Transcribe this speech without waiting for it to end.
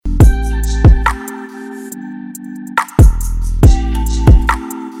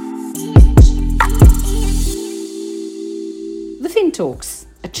Talks,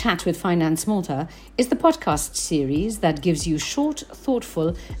 a chat with Finance Malta, is the podcast series that gives you short,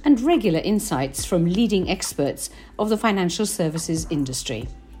 thoughtful and regular insights from leading experts of the financial services industry.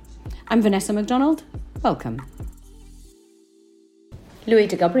 I'm Vanessa MacDonald. Welcome. Louis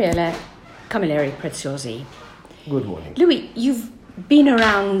de Gabriele, Camilleri Preziosi. Good morning. Louis, you've been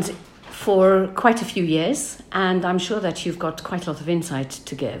around for quite a few years, and I'm sure that you've got quite a lot of insight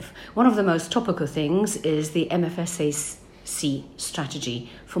to give. One of the most topical things is the MFSAC strategy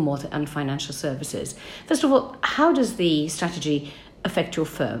for Malta and financial services. First of all, how does the strategy affect your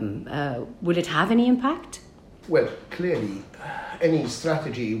firm? Will it have any impact? Well, clearly, any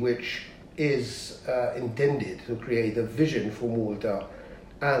strategy which is intended to create a vision for Malta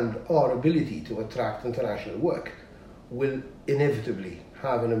and our ability to attract international work will inevitably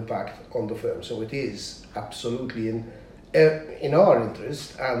have an impact on the firm. So it is absolutely in our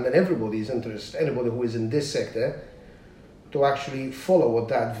interest and in everybody's interest, anybody who is in this sector, to actually follow what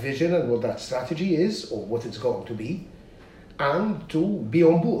that vision and what that strategy is, or what it's going to be, and to be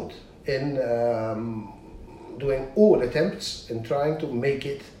on board in doing all attempts in trying to make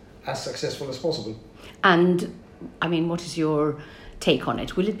it as successful as possible. And, I mean, what is your take on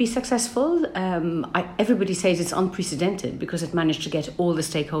it? Will it be successful? Everybody says it's unprecedented because it managed to get all the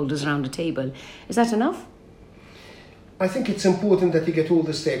stakeholders around the table. Is that enough? I think it's important that you get all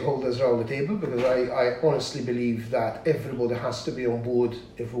the stakeholders around the table, because I honestly believe that everybody has to be on board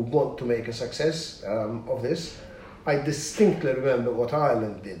if we want to make a success of this. I distinctly remember what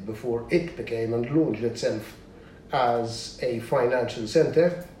Ireland did before it became and launched itself as a financial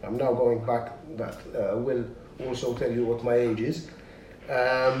centre. I'm now going back, that will also tell you what my age is.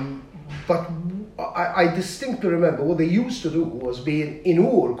 But I distinctly remember what they used to do was be in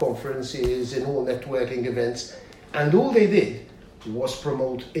all conferences, in all networking events, and all they did was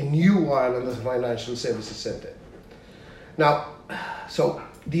promote a new Ireland as a financial services centre. Now, so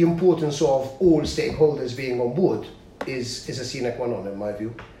the importance of all stakeholders being on board is a sine qua non in my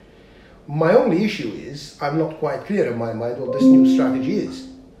view. My only issue is I'm not quite clear in my mind what this new strategy is.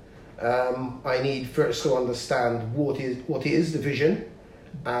 I need first to understand what is the vision,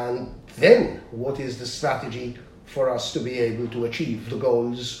 and then what is the strategy for us to be able to achieve the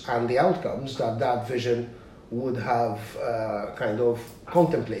goals and the outcomes that vision would have kind of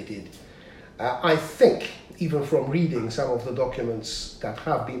contemplated. I think, even from reading some of the documents that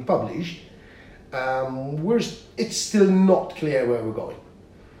have been published, it's still not clear where we're going.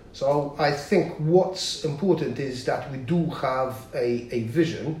 So I think what's important is that we do have a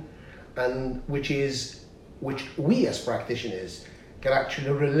vision, and which we as practitioners can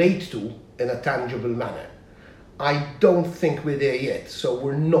actually relate to in a tangible manner. I don't think we're there yet, so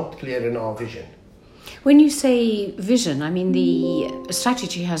we're not clear in our vision. When you say vision, I mean the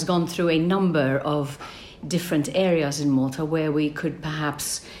strategy has gone through a number of different areas in Malta where we could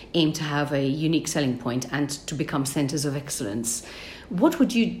perhaps aim to have a unique selling point and to become centres of excellence. What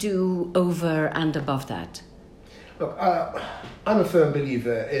would you do over and above that? Look, I'm a firm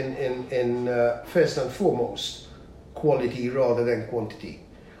believer in first and foremost, quality rather than quantity.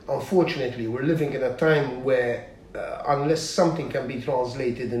 Unfortunately, we're living in a time where unless something can be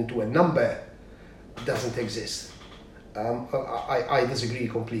translated into a number, it doesn't exist. I disagree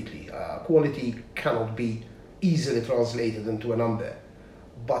completely. Quality cannot be easily translated into a number.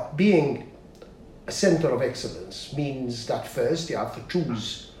 But being a centre of excellence means that first you have to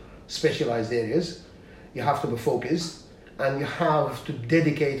choose specialised areas, you have to be focused, and you have to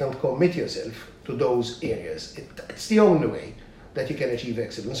dedicate and commit yourself to those areas. It's the only way that you can achieve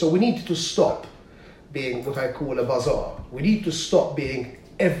excellence. So we need to stop being what I call a bazaar. We need to stop being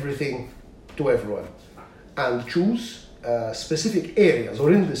everything to everyone and choose specific areas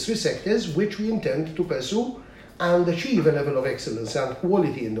or industry sectors which we intend to pursue and achieve a level of excellence and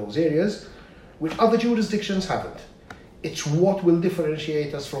quality in those areas which other jurisdictions haven't. It's what will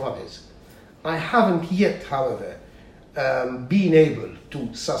differentiate us from others. I haven't yet, however, been able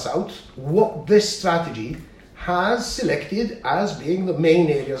to suss out what this strategy has selected as being the main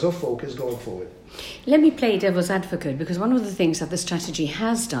areas of focus going forward. Let me play devil's advocate, because one of the things that the strategy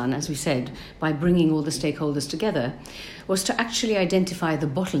has done, as we said, by bringing all the stakeholders together, was to actually identify the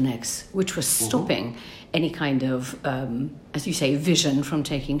bottlenecks which were stopping any kind of, as you say, vision from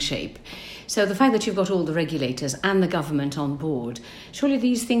taking shape. So the fact that you've got all the regulators and the government on board, surely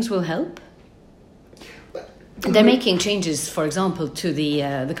these things will help? They're making changes, for example, to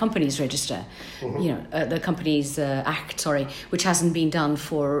the Companies Register, the Companies Act, which hasn't been done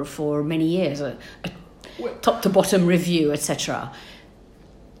for many years, a top-to-bottom review, etc.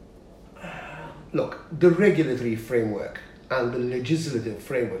 Look, the regulatory framework and the legislative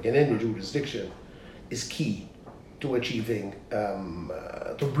framework in any jurisdiction is key. to achieving,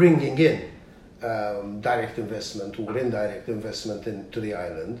 to bringing in direct investment or indirect investment into the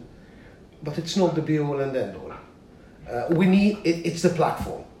island, but it's not the be-all and end-all. It's the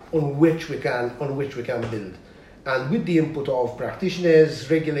platform on which we can build, and with the input of practitioners,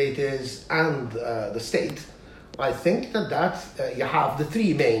 regulators, and the state, I think that you have the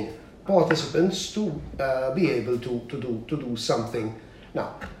three main participants to be able to do something.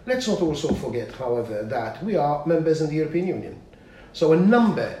 Now, let's not also forget, however, that we are members in the European Union. So a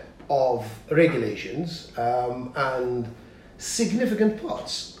number of regulations and significant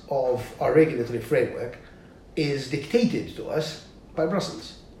parts of our regulatory framework is dictated to us by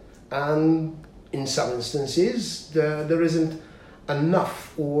Brussels. And in some instances, there isn't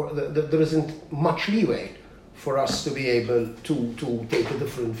enough or there isn't much leeway for us to be able to take a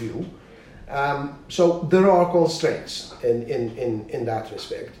different view. So there are constraints in that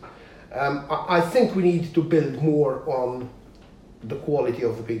respect. I think we need to build more on the quality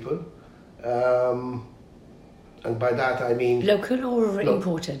of the people. And by that I mean... Local or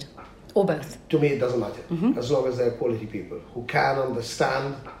imported? Or both? To me it doesn't matter. As long as they're quality people who can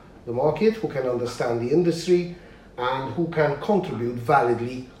understand the market, who can understand the industry, and who can contribute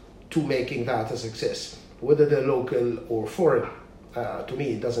validly to making that a success. Whether they're local or foreign, to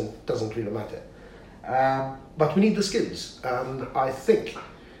me it doesn't really matter. But we need the skills, and I think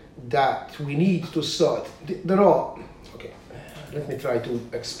that we need to start. Let me try to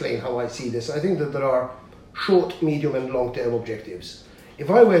explain how I see this. I think that there are short, medium, and long-term objectives. If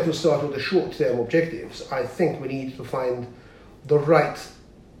I were to start with the short-term objectives, I think we need to find the right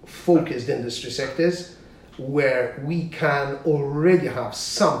focused industry sectors where we can already have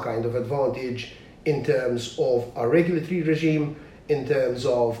some kind of advantage in terms of our regulatory regime, in terms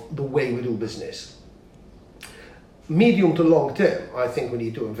of the way we do business. Medium to long term, I think we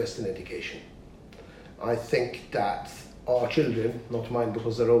need to invest in education. I think that our children, not mine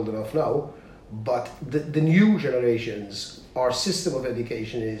because they're old enough now, but the new generations, our system of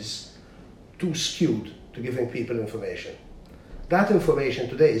education is too skewed to giving people information. That information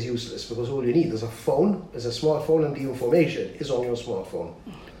today is useless because all you need is a phone, is a smartphone, and the information is on your smartphone.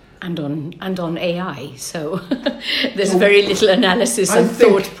 And on AI, so there's very little analysis and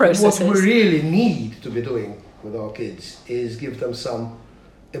thought processes. What we really need to be doing with our kids is give them some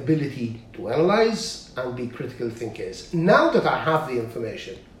ability to analyze and be critical thinkers. Now that I have the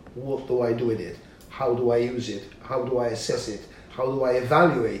information, what do I do with it? How do I use it? How do I assess it? How do I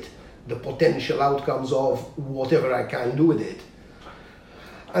evaluate the potential outcomes of whatever I can do with it?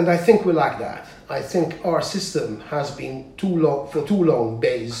 And I think we lack that. I think our system has been for too long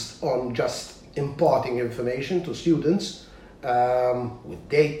based on just imparting information to students with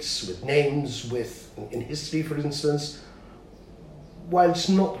dates, with names, in history, for instance, whilst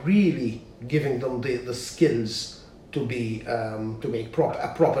not really giving them the skills to make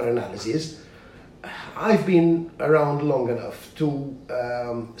a proper analysis. I've been around long enough to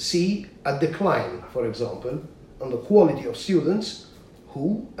see a decline, for example, on the quality of students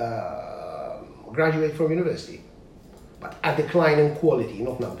who graduate from university, but a decline in quality,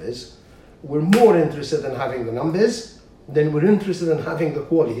 not numbers. We're more interested in having the numbers than we're interested in having the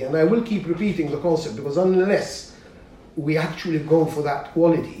quality. And I will keep repeating the concept because unless we actually go for that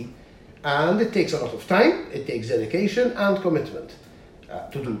quality, and it takes a lot of time, it takes dedication and commitment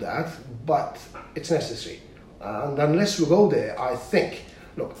to do that, but it's necessary. And unless we go there, I think,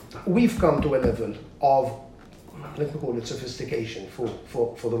 look, we've come to a level of, let me call it sophistication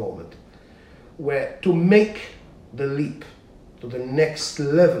for the moment, where to make the leap to the next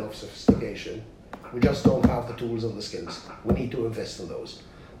level of sophistication, we just don't have the tools and the skills. We need to invest in those.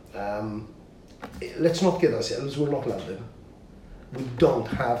 Let's not kid ourselves, we're not London. We don't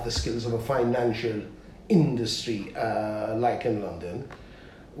have the skills of a financial industry like in London.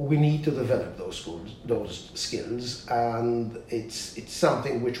 We need to develop those skills, and it's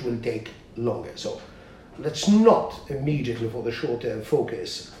something which will take longer. So let's not immediately, for the short term,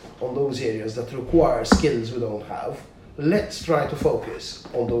 focus on those areas that require skills we don't have. Let's try to focus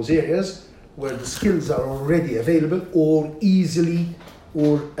on those areas where the skills are already available or easily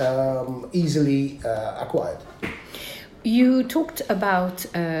acquired. You talked about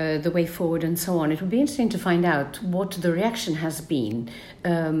the way forward and so on. It would be interesting to find out what the reaction has been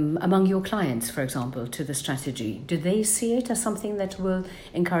among your clients, for example, to the strategy. Do they see it as something that will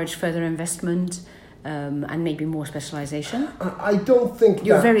encourage further investment and maybe more specialisation? I don't think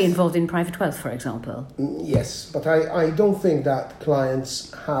You're very involved in private wealth, for example. Yes, but I don't think that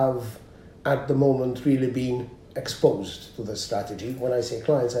clients have, at the moment, really been exposed to the strategy. When I say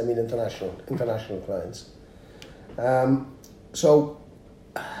clients, I mean international clients. So,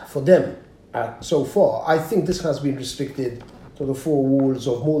 for them, so far. I think this has been restricted to the four walls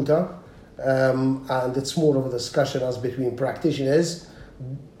of Malta, and it's more of a discussion as between practitioners,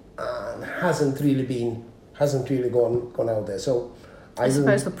 and hasn't really gone out there. So I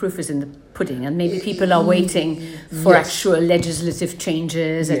suppose the proof is in the pudding, and maybe people are waiting for actual legislative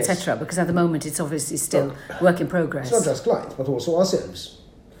changes, etc. Because at the moment it's obviously still work in progress. It's not just clients, but also ourselves,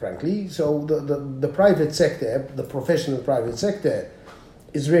 frankly. So the private sector, the professional private sector,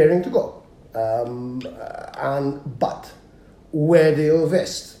 is raring to go, but where they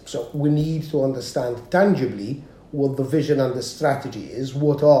invest. So we need to understand tangibly what the vision and the strategy is,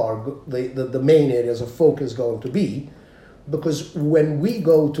 what are the main areas of focus going to be, because when we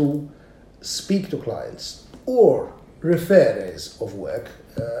go to speak to clients or referrers of work,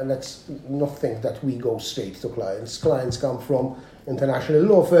 let's not think that we go straight to clients. Clients come from international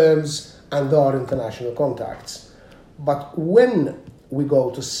law firms and there are international contacts. But when we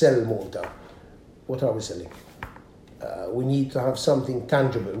go to sell Malta, what are we selling? We need to have something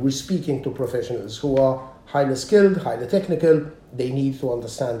tangible. We're speaking to professionals who are highly skilled, highly technical. They need to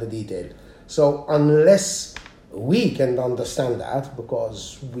understand the detail. So unless we can understand that,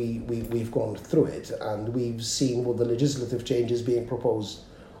 because we've gone through it and we've seen what the legislative changes being proposed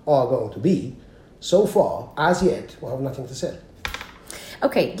are going to be, so far, as yet, we have nothing to sell.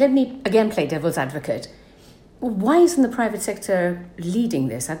 Okay, let me again play devil's advocate. Why isn't the private sector leading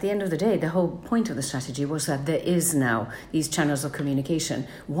this? At the end of the day, the whole point of the strategy was that there is now these channels of communication.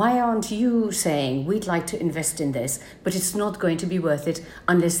 Why aren't you saying, we'd like to invest in this, but it's not going to be worth it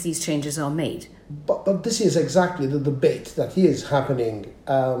unless these changes are made? But this is exactly the debate that is happening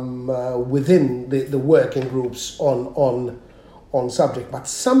within the working groups on subject. But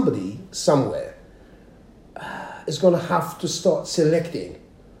somebody, somewhere, is going to have to start selecting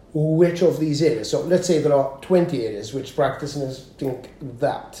which of these areas. So let's say there are 20 areas which practitioners think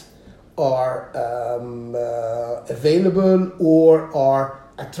that are available or are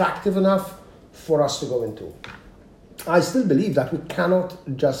attractive enough for us to go into. I still believe that we cannot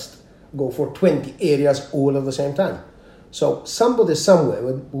just go for 20 areas all at the same time. So somebody somewhere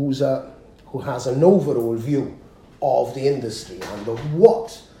who has an overall view of the industry and of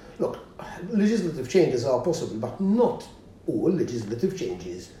what. Look, legislative changes are possible, but not all legislative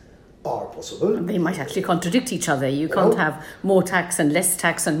changes are possible. They might actually contradict each other. You can't have more tax and less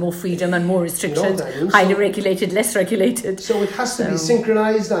tax and more freedom and more restrictions, highly regulated, less regulated. So it has to be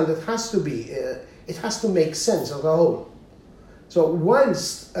synchronized, and it has to make sense as a whole. So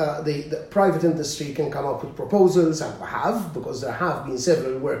whilst the private industry can come up with proposals, and we have, because there have been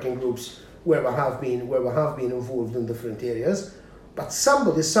several working groups where we have been involved in different areas, but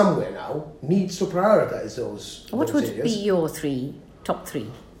somebody somewhere now needs to prioritize those. What would areas. be your top three?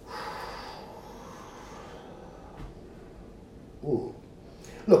 Ooh.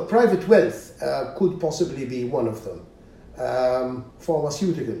 Look, private wealth could possibly be one of them.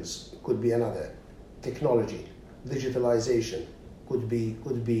 Pharmaceuticals could be another. Technology, digitalization could be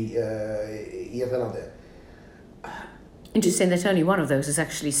yet another. Interesting that only one of those is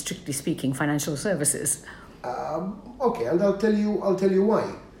actually, strictly speaking, financial services. Okay, and I'll tell you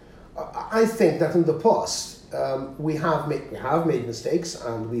why. I think that in the past we have made mistakes,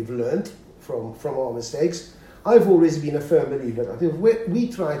 and we've learned from our mistakes. I've always been a firm believer that if we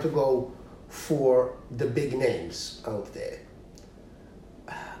try to go for the big names out there,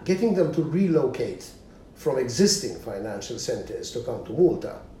 getting them to relocate from existing financial centres to come to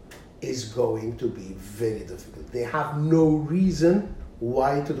Malta is going to be very difficult. They have no reason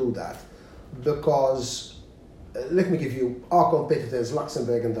why to do that, because let me give you our competitors,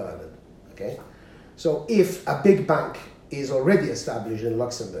 Luxembourg and Ireland. Okay, so if a big bank is already established in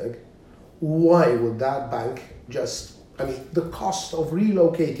Luxembourg, why would that bank the cost of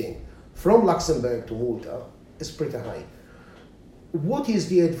relocating from Luxembourg to Malta is pretty high. What is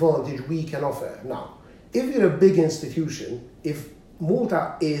the advantage we can offer? Now, if you're a big institution, if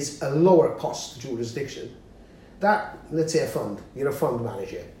Malta is a lower cost jurisdiction, that, let's say a fund, you're a fund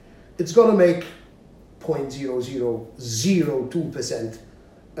manager, it's going to make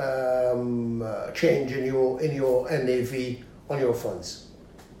 0.0002% change in your NAV on your funds.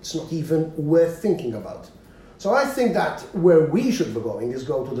 It's not even worth thinking about. So I think that where we should be going is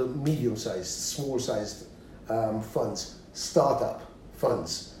go to the medium-sized, small-sized funds, startup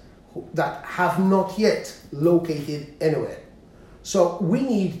funds that have not yet located anywhere. So we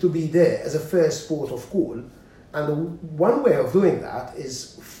need to be there as a first port of call, and one way of doing that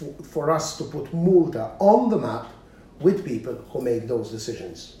is for us to put Malta on the map with people who make those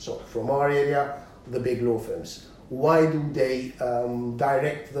decisions. So from our area, the big law firms. Why do they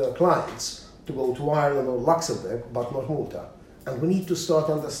direct their clients to go to Ireland or Luxembourg but not Malta? And we need to start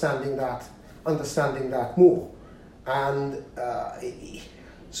understanding that understanding that more. And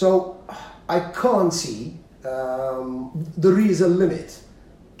so I can't see there is a limit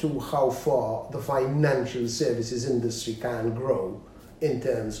to how far the financial services industry can grow in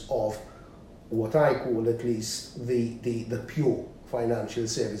terms of what I call at least the pure financial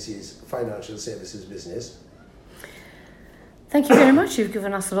services business. Thank you very much. You've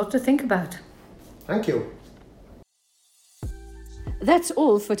given us a lot to think about. Thank you. That's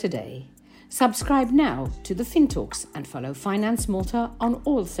all for today. Subscribe now to the FinTalks and follow Finance Malta on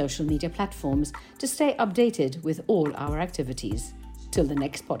all social media platforms to stay updated with all our activities. Till the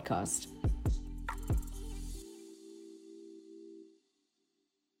next podcast.